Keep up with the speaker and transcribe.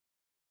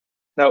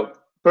Now,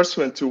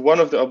 pursuant to one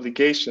of the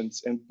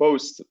obligations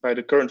imposed by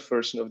the current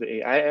version of the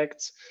AI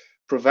Act,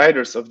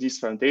 providers of these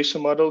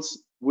foundation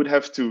models would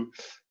have to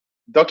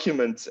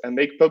document and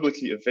make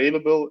publicly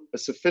available a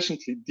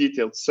sufficiently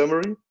detailed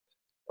summary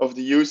of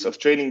the use of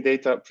training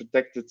data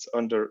protected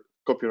under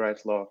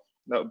copyright law.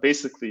 Now,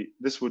 basically,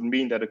 this would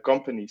mean that a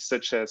company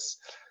such as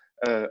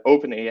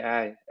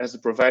OpenAI, as the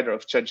provider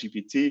of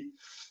ChatGPT,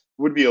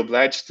 would be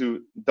obliged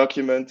to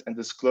document and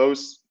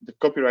disclose the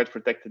copyright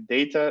protected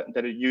data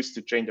that it used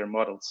to train their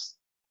models.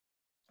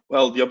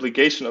 Well, the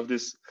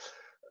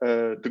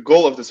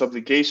goal of this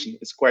obligation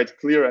is quite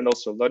clear and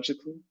also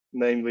logical,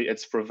 namely,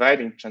 it's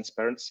providing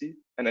transparency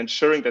and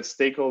ensuring that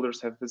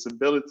stakeholders have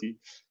visibility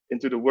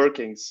into the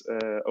workings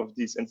of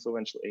these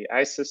influential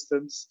AI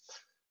systems.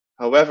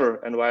 However,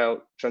 and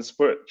while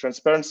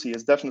transparency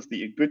is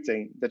definitely a good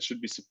thing that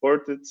should be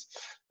supported,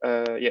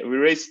 we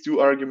raised two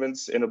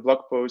arguments in a blog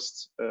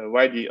post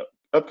why the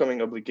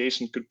upcoming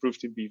obligation could prove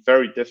to be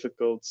very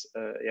difficult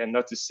and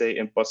not to say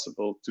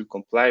impossible to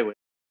comply with.